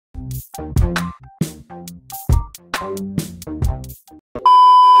Doesn't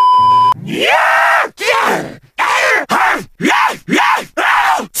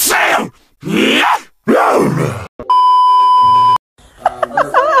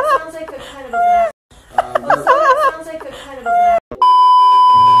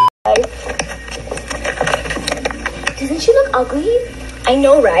she look ugly? I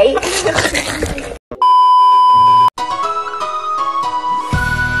know, right?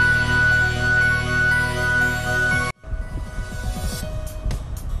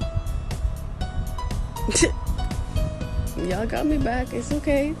 Y'all got me back. It's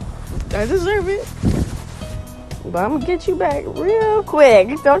okay. I deserve it. But I'm gonna get you back real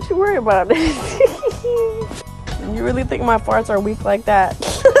quick. Don't you worry about it. You really think my farts are weak like that?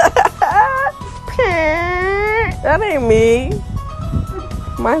 That ain't me.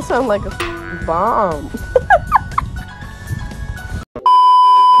 Mine sound like a bomb.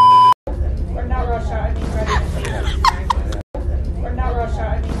 We're not Russia. I mean ready to see it. We're not Russia.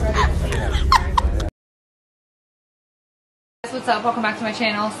 I mean ready to see it. What's up? Welcome back to my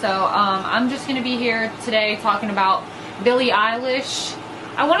channel. So I'm just going to be here today talking about Billie Eilish.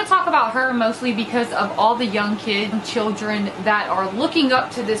 I want to talk about her mostly because of all the young kids and children that are looking up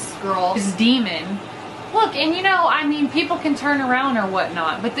to this girl, this demon. Look, and you know, I mean, people can turn around or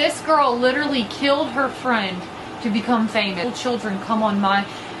whatnot, but this girl literally killed her friend to become famous. Children come on my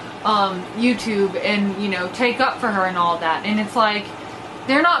YouTube and, you know, take up for her and all that, and it's like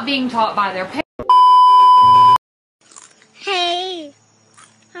they're not being taught by their parents. Hey,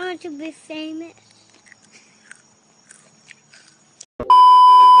 I want to be famous.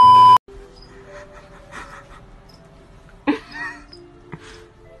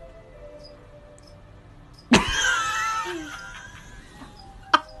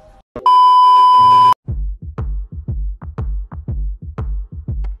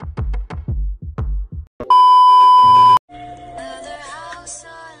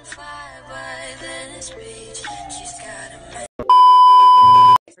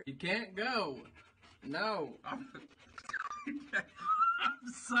 You can't go. No. I'm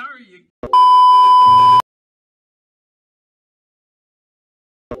sorry.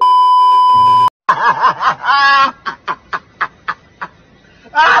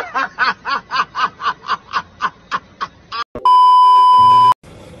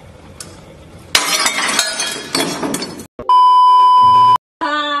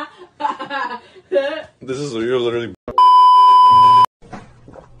 This is you're literally.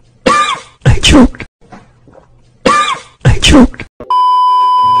 I choked. I choked.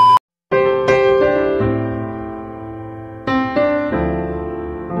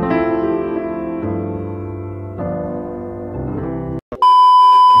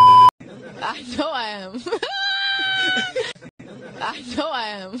 I know I am. I know I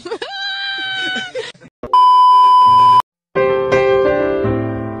am.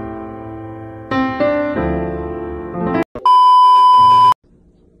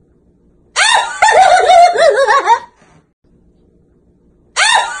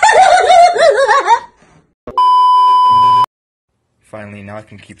 Finally, now I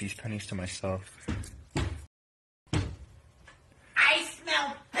can keep these pennies to myself. I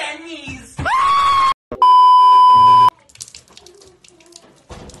smell pennies.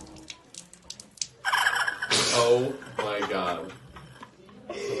 Oh my god.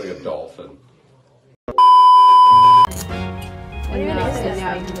 Sounds like a dolphin.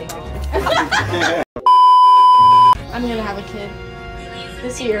 I'm gonna have a kid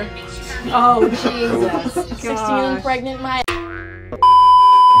this year. Oh Jesus. 16 and pregnant, my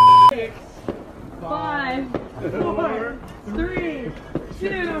 5, 4, 3,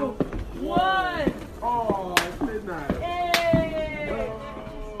 2, 1. Oh, it's midnight.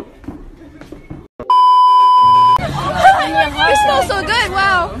 You smell so good,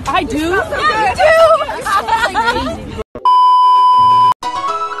 wow. I do? You do? You smell like crazy.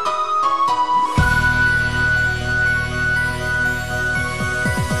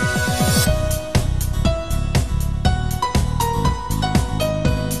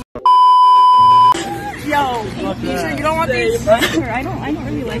 Yo, you sure you don't want these? Sure, I don't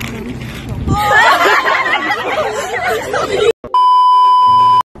really like them.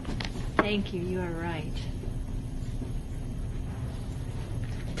 Thank you, you are right.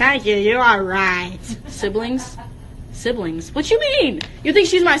 Thank you, you are right. Siblings? Siblings? What you mean? You think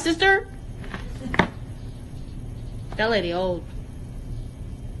she's my sister? That lady old.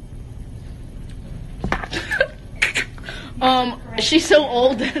 She's so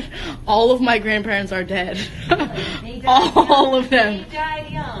old that all of my grandparents are dead. All of them. They died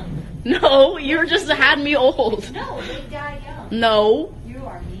young. No, you just had me old. No, they died young. No. You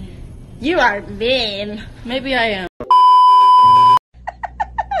are mean. You are mean. Maybe I am.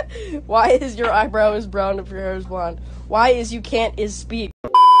 Why is your eyebrow is brown if your hair is blonde? Why is you can't is speak?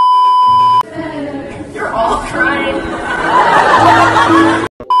 You're all crying.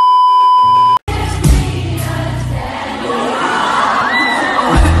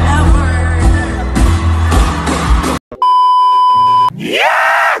 Yeah!